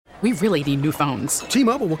We really need new phones.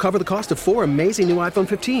 T-Mobile will cover the cost of 4 amazing new iPhone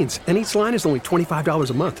 15s, and each line is only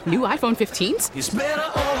 $25 a month. New iPhone 15s? It's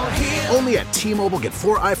better over here. Only at T-Mobile, get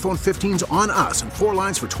 4 iPhone 15s on us and 4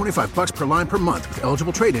 lines for $25 per line per month with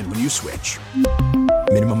eligible trade-in when you switch.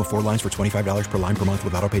 Minimum of 4 lines for $25 per line per month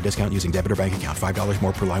with autopay discount using debit or bank account. $5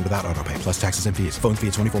 more per line without autopay, plus taxes and fees. Phone fee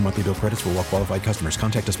at 24 monthly bill credits for well-qualified customers.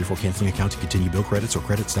 Contact us before canceling account to continue bill credits or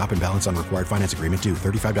credit stop and balance on required finance agreement due.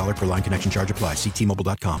 $35 per line connection charge applies. See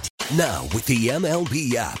T-Mobile.com. Now, with the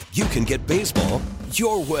MLB app, you can get baseball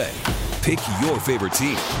your way. Pick your favorite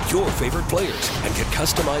team, your favorite players, and get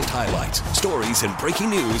customized highlights, stories, and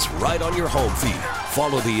breaking news right on your home feed.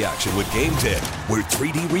 Follow the action with Game Day, where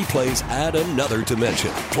 3D replays add another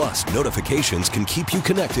dimension. Plus, notifications can keep you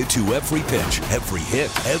connected to every pitch, every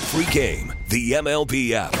hit, every game. The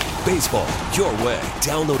MLB app. Baseball your way.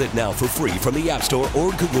 Download it now for free from the App Store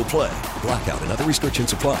or Google Play. Blackout and other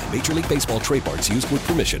restrictions apply. Major League Baseball trademarks used with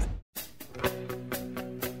permission.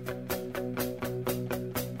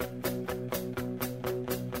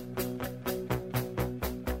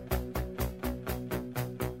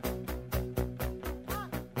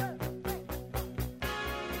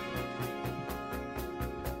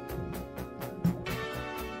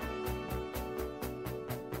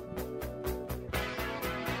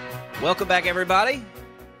 Welcome back, everybody.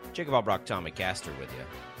 Jacob Albrock, Tommy Castor with you.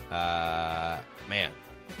 Man.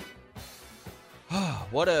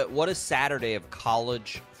 What a Saturday of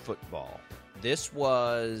college football. This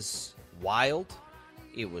was wild.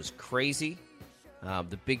 It was crazy.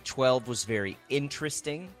 The Big 12 was very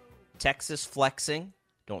interesting. Texas flexing.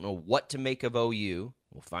 Don't know what to make of OU.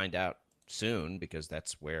 We'll find out soon because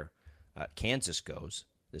that's where Kansas goes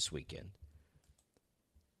this weekend.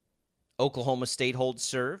 Oklahoma State holds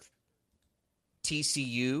serve.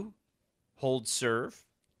 TCU holds serve.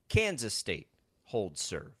 Kansas State holds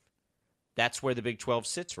serve. That's where the Big 12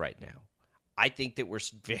 sits right now. I think that we're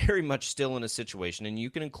very much still in a situation, and you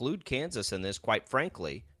can include Kansas in this, quite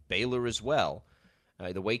frankly, Baylor as well.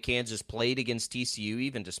 The way Kansas played against TCU,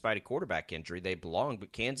 even despite a quarterback injury, they belong.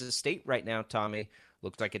 But Kansas State right now, Tommy,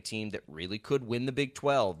 looks like a team that really could win the Big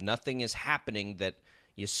 12. Nothing is happening that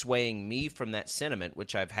is swaying me from that sentiment,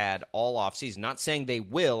 which I've had all offseason. Not saying they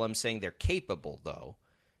will. I'm saying they're capable, though.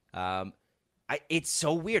 It's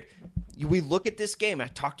so weird. We look at this game. I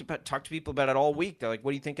talked to people about it all week. They're like,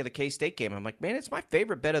 what do you think of the K-State game? I'm like, man, it's my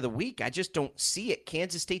favorite bet of the week. I just don't see it.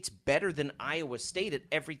 Kansas State's better than Iowa State at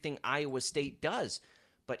everything Iowa State does.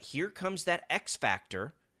 But here comes that X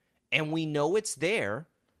factor, and we know it's there,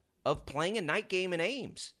 of playing a night game in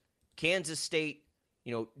Ames. Kansas State,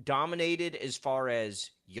 dominated as far as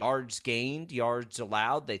yards gained, yards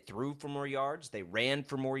allowed. They threw for more yards. They ran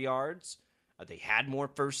for more yards. They had more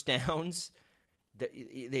first downs.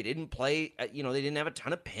 They didn't play, they didn't have a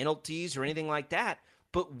ton of penalties or anything like that.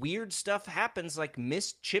 But weird stuff happens, like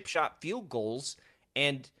missed chip shot field goals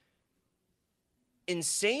and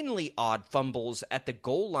insanely odd fumbles at the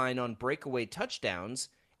goal line on breakaway touchdowns.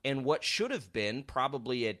 And what should have been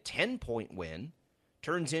probably a 10-point win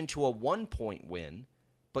turns into a 1-point win.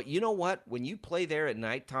 But you know what? When you play there at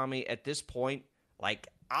night, Tommy, at this point,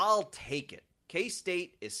 I'll take it.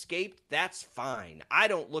 K-State escaped. That's fine. I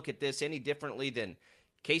don't look at this any differently than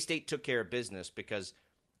K-State took care of business, because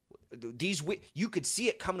you could see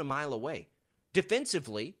it coming a mile away.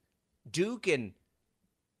 Defensively, Duke and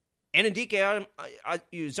Anadike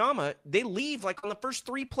Uzama, they leave on the first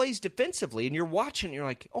 3 plays defensively, and you're watching, and you're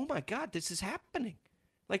like, oh my God, this is happening.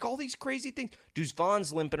 All these crazy things. Deuce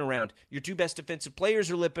Vaughn's limping around. Your 2 best defensive players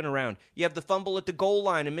are limping around. You have the fumble at the goal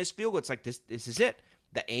line and missed field goal. It's like, this is it.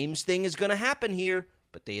 The Ames thing is going to happen here,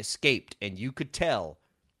 but they escaped. And you could tell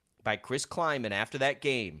by Chris Kleiman after that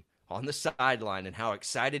game on the sideline and how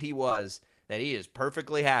excited he was that he is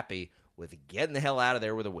perfectly happy with getting the hell out of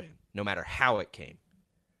there with a win, no matter how it came.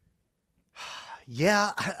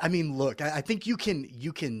 Yeah, I mean, look, I think you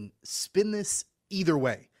can spin this either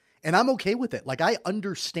way. And I'm okay with it. I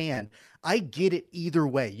understand. I get it either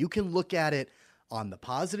way. You can look at it on the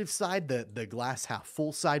positive side, the glass half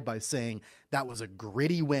full side, by saying that was a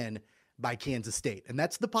gritty win by Kansas State. And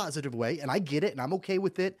that's the positive way. And I get it, and I'm okay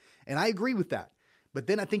with it. And I agree with that. But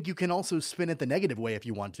then I think you can also spin it the negative way if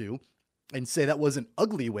you want to and say that was an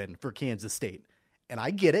ugly win for Kansas State. And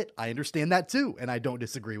I get it. I understand that too. And I don't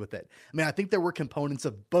disagree with it. I mean, I think there were components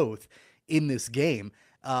of both in this game.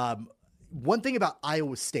 One thing about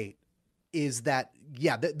Iowa State is that,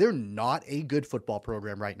 they're not a good football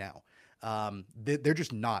program right now. They're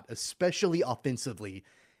just not, especially offensively.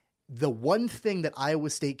 The one thing that Iowa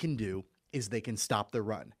State can do is they can stop the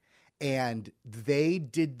run. And they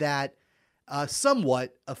did that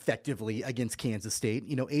somewhat effectively against Kansas State.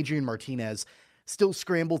 Adrian Martinez still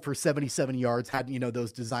scrambled for 77 yards, had,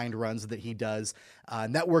 those designed runs that he does.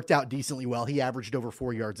 And that worked out decently well. He averaged over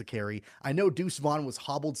 4 yards a carry. I know Deuce Vaughn was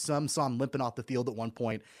hobbled some, saw him limping off the field at one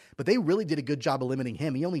point, but they really did a good job of limiting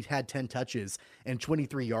him. He only had 10 touches and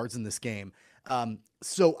 23 yards in this game.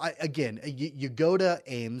 So you go to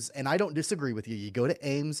Ames, and I don't disagree with you. You go to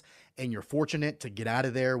Ames and you're fortunate to get out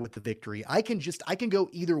of there with the victory. I can go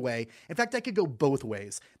either way. In fact, I could go both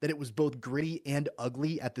ways, that it was both gritty and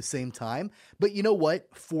ugly at the same time. But you know what?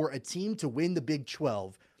 For a team to win the Big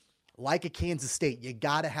 12, like a Kansas State, you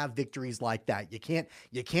got to have victories like that. You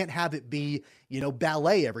can't have it be,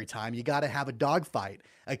 ballet every time. You got to have a dogfight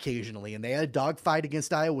occasionally. And they had a dogfight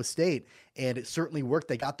against Iowa State, and it certainly worked.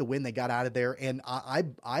 They got the win. They got out of there. And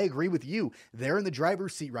I agree with you. They're in the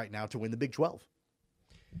driver's seat right now to win the Big 12.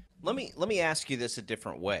 Let me ask you this a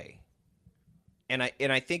different way. And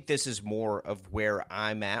I think this is more of where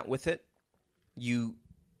I'm at with it.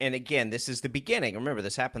 And again, this is the beginning. Remember,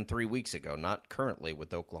 this happened 3 weeks ago, not currently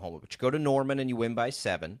with Oklahoma. But you go to Norman and you win by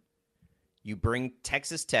 7. You bring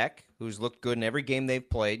Texas Tech, who's looked good in every game they've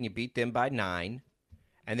played, and you beat them by 9.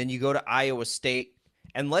 And then you go to Iowa State,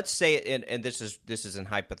 and let's say, and this isn't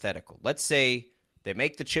hypothetical. Let's say they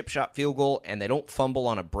make the chip shot field goal and they don't fumble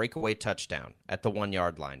on a breakaway touchdown at the 1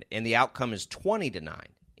 yard line, and the outcome is 20-9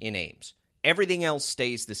 in Ames. Everything else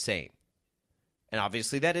stays the same. And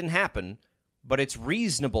obviously that didn't happen. But it's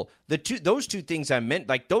reasonable. Those two things I meant,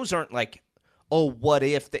 like, those aren't like, oh, what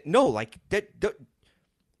if? No, like,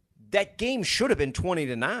 that game should have been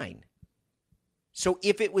 20-9. So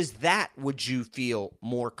if it was that, would you feel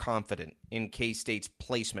more confident in K-State's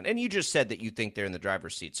placement? And you just said that you think they're in the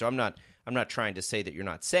driver's seat. So I'm not trying to say that you're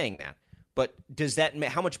not saying that. But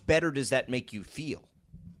how much better does that make you feel?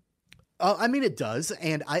 I mean, it does.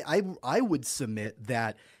 And I would submit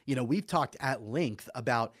that, we've talked at length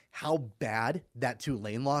about how bad that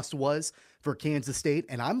Tulane loss was for Kansas State.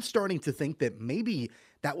 And I'm starting to think that maybe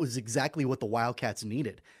that was exactly what the Wildcats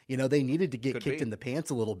needed. They needed to get kicked in the pants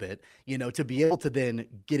a little bit, to be able to then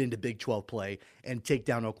get into Big 12 play and take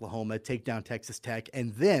down Oklahoma, take down Texas Tech,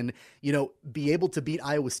 and then, be able to beat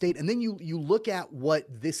Iowa State. And then you look at what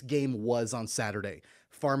this game was on Saturday,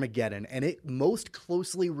 Farmageddon, and it most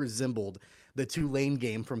closely resembled the Tulane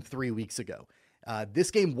game from 3 weeks ago.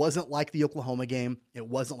 This game wasn't like the Oklahoma game. It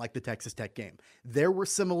wasn't like the Texas Tech game. There were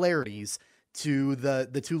similarities to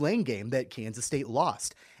the Tulane game that Kansas State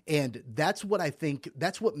lost. And that's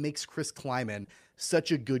what makes Chris Kleiman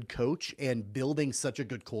such a good coach and building such a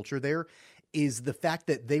good culture there, is the fact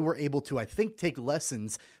that they were able to, I think, take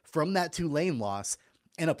lessons from that Tulane loss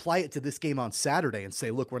and apply it to this game on Saturday and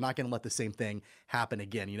say, look, we're not going to let the same thing happen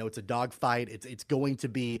again. It's a dogfight. It's going to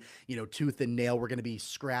be, tooth and nail. We're going to be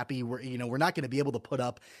scrappy. We're not going to be able to put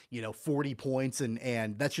up, 40 points.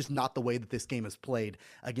 And that's just not the way that this game is played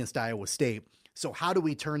against Iowa State. So how do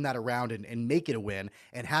we turn that around and make it a win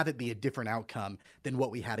and have it be a different outcome than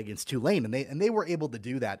what we had against Tulane? And they were able to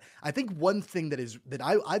do that. I think one thing that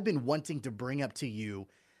I've been wanting to bring up to you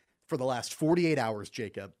for the last 48 hours,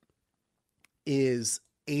 Jacob, is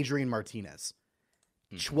Adrian Martinez.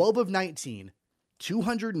 12 of 19,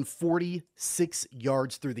 246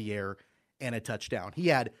 yards through the air and a touchdown. He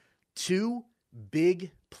had 2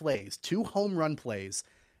 big plays, 2 home run plays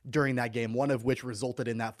during that game, one of which resulted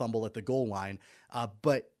in that fumble at the goal line.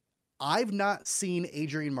 But I've not seen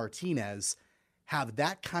Adrian Martinez have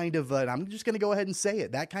that kind of and I'm just going to go ahead and say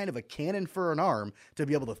it, that kind of a cannon for an arm to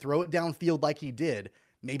be able to throw it downfield like he did,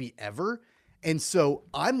 maybe ever. And so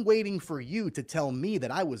I'm waiting for you to tell me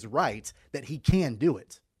that I was right, that he can do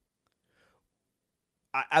it.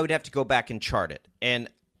 I would have to go back and chart it. And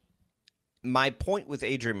my point with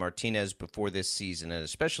Adrian Martinez before this season, and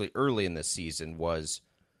especially early in this season, was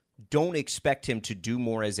don't expect him to do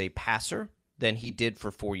more as a passer than he did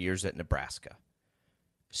for 4 years at Nebraska.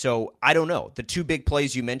 So I don't know. The 2 big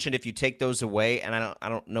plays you mentioned, if you take those away, and I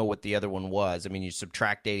don't know what the other one was. I mean, you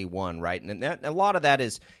subtract 81, right? And a lot of that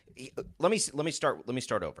is. Let me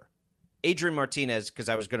start over. Adrian Martinez, because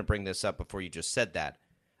I was going to bring this up before you just said that.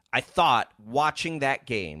 I thought watching that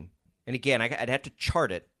game, and again, I'd have to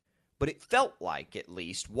chart it, but it felt like, at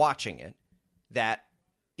least watching it, that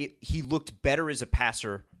he looked better as a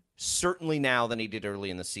passer, certainly now than he did early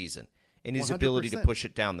in the season, in his 100%. Ability to push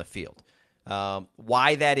it down the field.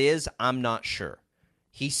 Why that is, I'm not sure.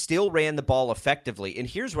 He still ran the ball effectively, and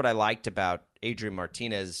here's what I liked about Adrian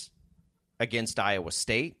Martinez against Iowa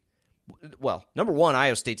State. Well, number one,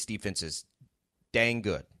 Iowa State's defense is dang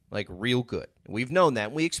good, like real good. We've known that,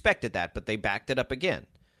 and we expected that, but they backed it up again.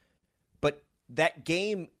 But that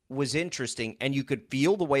game was interesting, and you could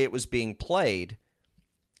feel the way it was being played.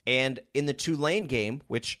 And in the Tulane game,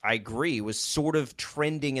 which I agree was sort of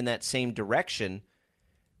trending in that same direction,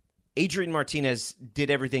 Adrian Martinez did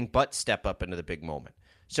everything but step up into the big moment.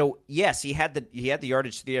 So, yes, he had the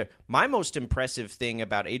yardage to the air. My most impressive thing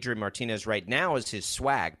about Adrian Martinez right now is his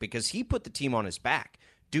swag, because he put the team on his back.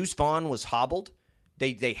 Deuce Vaughn was hobbled.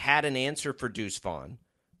 They had an answer for Deuce Vaughn,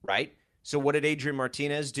 right? So what did Adrian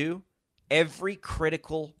Martinez do? Every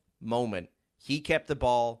critical moment, he kept the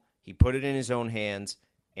ball, he put it in his own hands,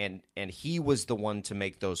 and he was the one to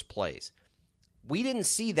make those plays. We didn't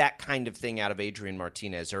see that kind of thing out of Adrian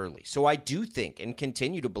Martinez early. So I do think and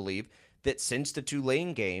continue to believe that since the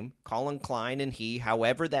Tulane game, Colin Klein and he,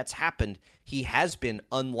 however that's happened, he has been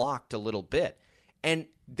unlocked a little bit. And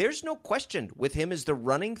there's no question with him as the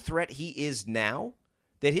running threat he is now,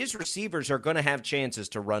 that his receivers are going to have chances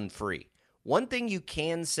to run free. One thing you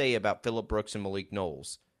can say about Phillip Brooks and Malik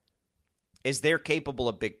Knowles is they're capable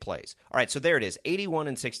of big plays. All right, so there it is, 81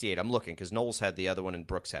 and 68. I'm looking because Knowles had the other one and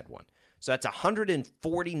Brooks had one. So that's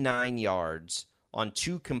 149 yards on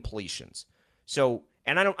 2 completions. So,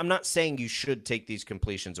 and I'm not saying you should take these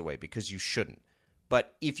completions away, because you shouldn't.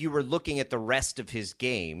 But if you were looking at the rest of his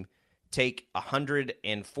game, take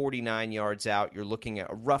 149 yards out, you're looking at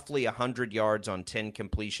roughly 100 yards on 10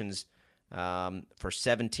 completions for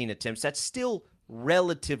 17 attempts. That's still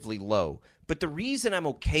relatively low. But the reason I'm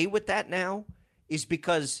okay with that now is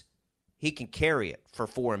because he can carry it for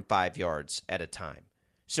 4 and 5 yards at a time.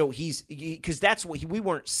 So because that's what we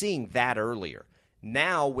weren't seeing that earlier.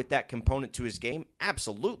 Now with that component to his game,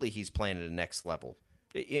 absolutely he's playing at a next level.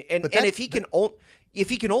 And if he can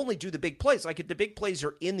only do the big plays, like if the big plays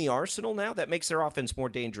are in the arsenal now, that makes their offense more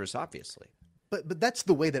dangerous, obviously. But that's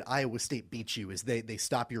the way that Iowa State beats you, is they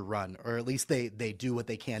stop your run, or at least they do what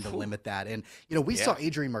they can to limit that. And, we saw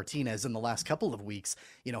Adrian Martinez in the last couple of weeks,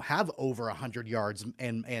 have over 100 yards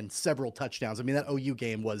and several touchdowns. I mean, that OU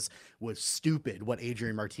game was stupid what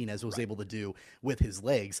Adrian Martinez was able to do with his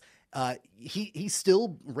legs. He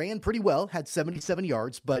still ran pretty well, had 77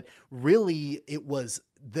 yards, but really it was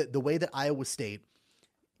the way that Iowa State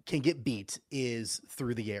can get beat is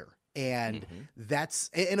through the air. And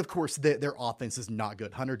and of course their offense is not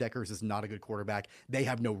good. Hunter Dekkers is not a good quarterback. They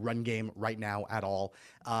have no run game right now at all.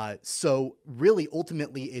 So really,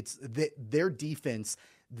 ultimately, it's their defense.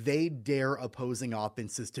 They dare opposing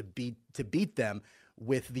offenses to beat them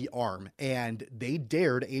with the arm, and they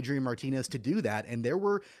dared Adrian Martinez to do that. And there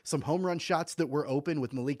were some home run shots that were open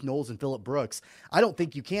with Malik Knowles and Phillip Brooks. I don't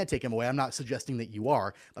think you can take them away. I'm not suggesting that you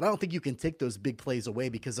are, but I don't think you can take those big plays away,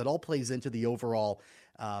 because it all plays into the overall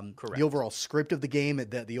script of the game,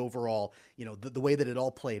 the overall, the way that it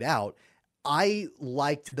all played out. I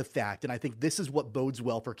liked the fact, and I think this is what bodes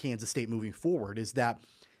well for Kansas State moving forward, is that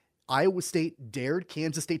Iowa State dared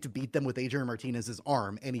Kansas State to beat them with Adrian Martinez's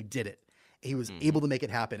arm, and he did it. He was able to make it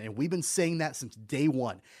happen. And we've been saying that since day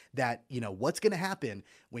one, that, what's going to happen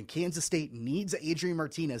when Kansas State needs Adrian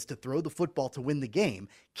Martinez to throw the football to win the game?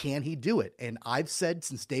 Can he do it? And I've said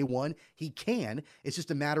since day one, he can. It's just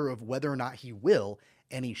a matter of whether or not he will.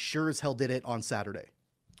 And he sure as hell did it on Saturday.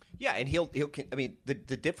 Yeah, and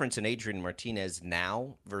the difference in Adrian Martinez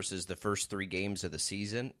now versus the first 3 games of the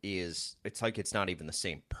season is it's like it's not even the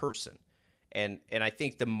same person. And I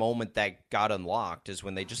think the moment that got unlocked is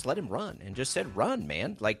when they just let him run and just said, run,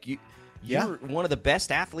 man. Like, you're one of the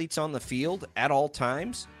best athletes on the field at all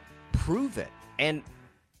times. Prove it. And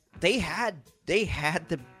they had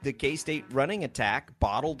the K-State running attack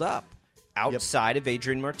bottled up outside of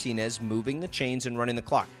Adrian Martinez moving the chains and running the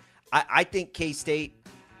clock. I think K-State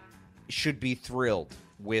should be thrilled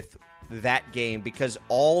with that game, because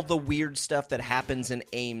all the weird stuff that happens in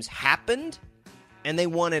Ames happened, and they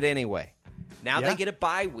won it anyway. Now they get a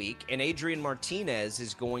bye week, and Adrian Martinez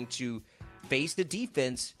is going to face the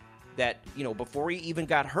defense that, before he even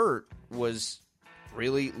got hurt, was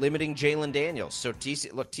really limiting Jalen Daniels. So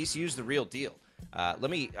TCU's the real deal. I'm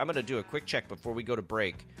going to do a quick check before we go to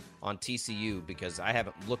break on TCU, because I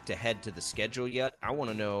haven't looked ahead to the schedule yet. I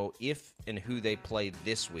want to know if and who they play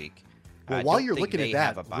this week. Well, while you're looking at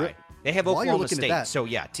that, they have Oklahoma State. So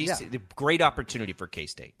TCU, great opportunity for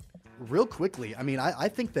K-State. Real quickly, I mean, I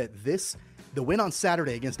think that the win on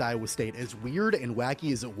Saturday against Iowa State, as weird and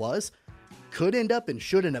wacky as it was, could end up and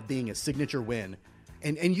should end up being a signature win.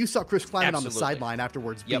 And you saw Chris Klieman on the sideline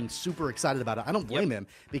afterwards being super excited about it. I don't blame him,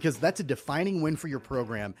 because that's a defining win for your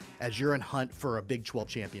program as you're in hunt for a Big 12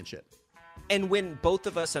 championship. And when both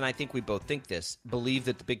of us, and I think we both think this, believe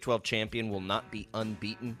that the Big 12 champion will not be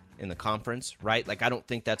unbeaten in the conference, right? Like, I don't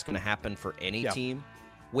think that's going to happen for any team.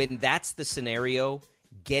 When that's the scenario,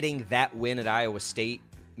 getting that win at Iowa State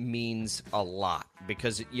means a lot,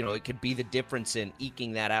 because it could be the difference in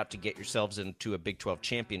eking that out to get yourselves into a Big 12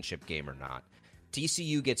 championship game or not.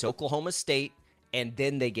 TCU gets Oklahoma State, and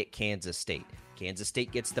then they get Kansas State. Kansas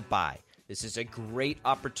State gets the bye. This is a great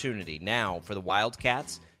opportunity now for the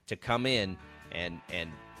Wildcats to come in and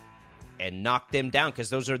knock them down, because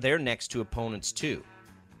those are their next two opponents too.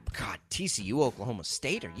 God, TCU, Oklahoma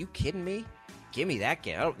State, are you kidding me? Give me that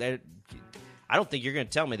game. I don't think you're going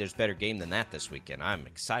to tell me there's a better game than that this weekend. I'm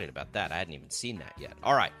excited about that. I hadn't even seen that yet.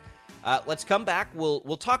 All right, let's come back.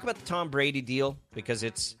 We'll talk about the Tom Brady deal, because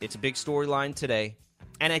it's a big storyline today,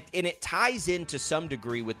 and it ties in to some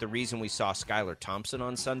degree with the reason we saw Skylar Thompson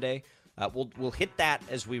on Sunday. We'll hit that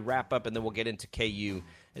as we wrap up, and then we'll get into KU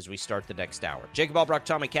as we start the next hour. Jacob Albrock,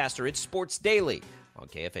 Tommy Castor, it's Sports Daily on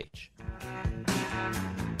KFH.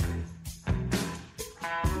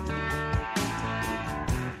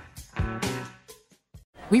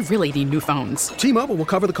 We really need new phones. T-Mobile will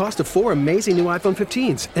cover the cost of 4 amazing new iPhone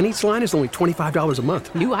 15s, and each line is only $25 a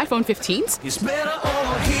month. New iPhone 15s? It's better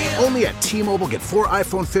over here. Only at T-Mobile, get 4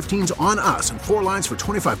 iPhone 15s on us and 4 lines for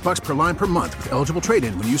 $25 per line per month with eligible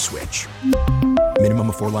trade-in when you switch. Minimum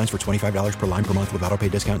of 4 lines for $25 per line per month with autopay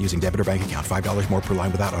discount using debit or bank account. $5 more per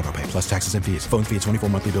line without autopay, plus taxes and fees. Phone fee at 24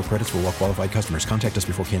 monthly bill credits for well-qualified customers. Contact us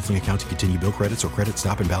before canceling account to continue bill credits or credit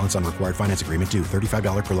stop and balance on required finance agreement due.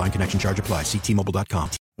 $35 per line connection charge applies. See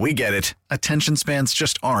T-Mobile.com. We get it. Attention spans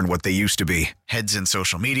just aren't what they used to be. Heads in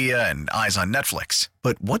social media and eyes on Netflix.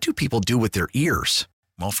 But what do people do with their ears?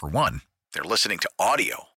 Well, for one, they're listening to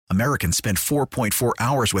audio. Americans spend 4.4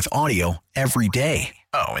 hours with audio every day.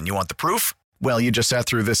 Oh, and you want the proof? Well, you just sat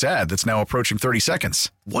through this ad that's now approaching 30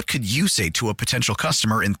 seconds. What could you say to a potential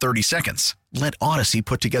customer in 30 seconds? Let Odyssey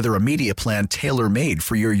put together a media plan tailor-made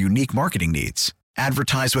for your unique marketing needs.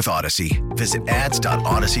 Advertise with Odyssey. Visit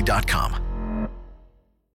ads.odyssey.com.